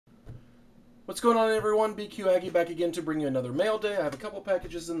What's going on, everyone? BQAGGIE back again to bring you another mail day. I have a couple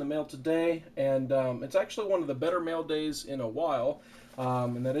packages in the mail today, and it's actually one of the better mail days in a while,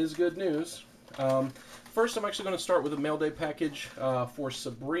 and that is good news. First, I'm actually going to start with a mail day package for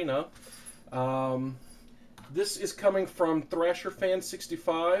Sabrina. This is coming from Thrasher Fan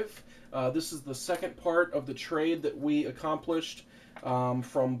 65. This is the second part of the trade that we accomplished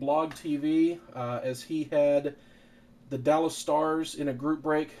from Blog TV, as he had the Dallas Stars in a group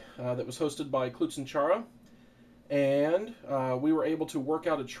break that was hosted by Klutz and Chara, and we were able to work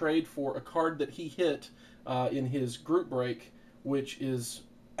out a trade for a card that he hit in his group break, which is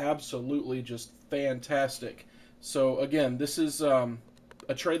absolutely just fantastic. So again, this is a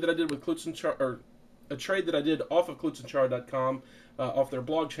trade that I did with Klutz and Chara, or a trade that I did off of KlutzandChara.com, off their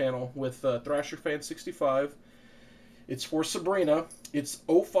blog channel with Thrasher Fan 65. It's for Sabrina. It's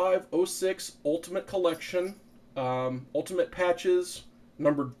 05-06 Ultimate Collection. Ultimate Patches,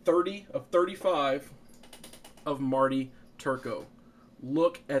 numbered 30 of 35 of Marty Turco.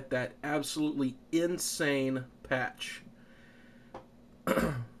 Look at that absolutely insane patch.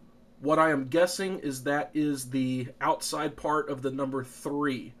 What I am guessing is that is the outside part of the number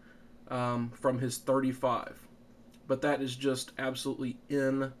 3 from his 35. But that is just absolutely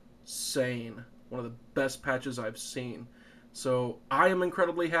insane. One of the best patches I've seen. So I am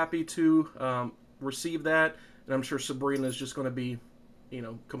incredibly happy to receive that. And I'm sure Sabrina is just going to be,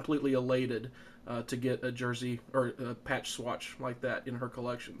 completely elated to get a jersey or a patch swatch like that in her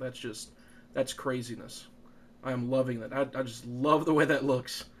collection. That's craziness. I am loving that. I just love the way that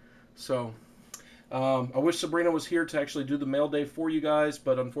looks. So, I wish Sabrina was here to actually do the mail day for you guys,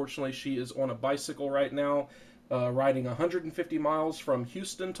 but unfortunately she is on a bicycle right now, riding 150 miles from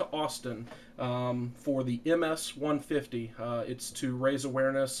Houston to Austin for the MS 150. It's to raise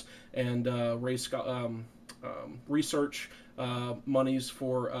awareness and raise research monies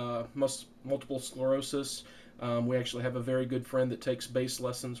for multiple sclerosis. We actually have a very good friend that takes bass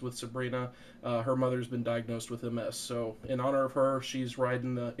lessons with Sabrina. Her mother's been diagnosed with MS, so in honor of her, she's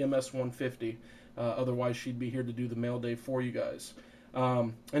riding the MS 150. Otherwise, she'd be here to do the mail day for you guys.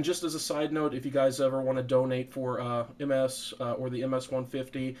 And just as a side note, if you guys ever want to donate for MS or the MS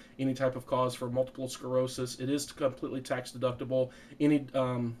 150, any type of cause for multiple sclerosis, it is completely tax deductible. Any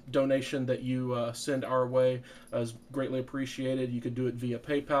donation that you send our way is greatly appreciated. You could do it via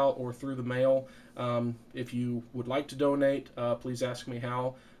PayPal or through the mail. If you would like to donate, please ask me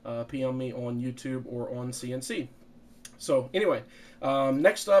how. PM me on YouTube or on CNC. So anyway,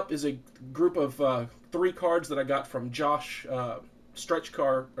 next up is a group of 3 cards that I got from Josh, stretch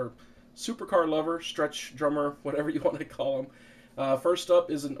car or supercar lover, stretch drummer, whatever you want to call him. First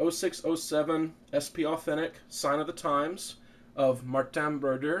up is an 06-07 SP Authentic Sign of the Times of Martin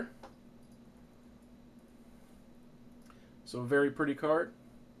Brodeur. So a very pretty card.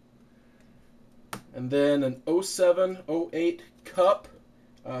 And then an 07-08 Cup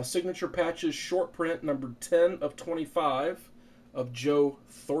Signature Patches short print number 10 of 25 of Joe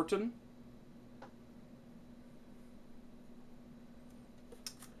Thornton.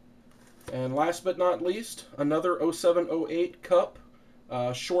 And last but not least, another 07-08 Cup,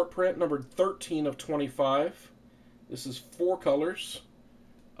 short print, numbered 13 of 25. This is 4 colors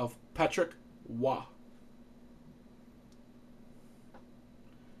of Patrick Waugh.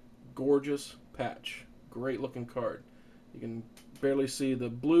 Gorgeous patch. Great looking card. You can barely see the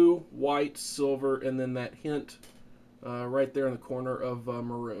blue, white, silver, and then that hint right there in the corner of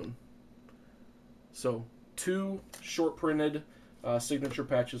maroon. So 2 short printed signature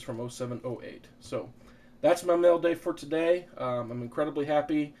patches from 07-08. So that's my mail day for today. I'm incredibly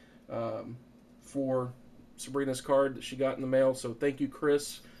happy for Sabrina's card that she got in the mail. So thank you,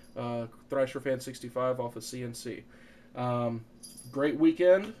 Chris, Thrasher Fan 65 off of CNC. Great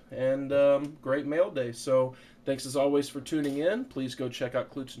weekend and great mail day. So thanks as always for tuning in. Please go check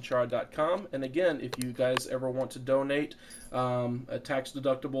out KlutzandChara.com. And again, if you guys ever want to donate a tax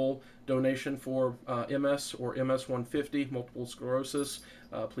deductible donation for MS or MS 150, multiple sclerosis,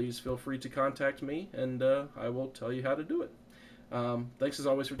 please feel free to contact me and I will tell you how to do it. Thanks as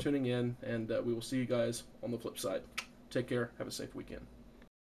always for tuning in, and we will see you guys on the flip side. Take care. Have a safe weekend.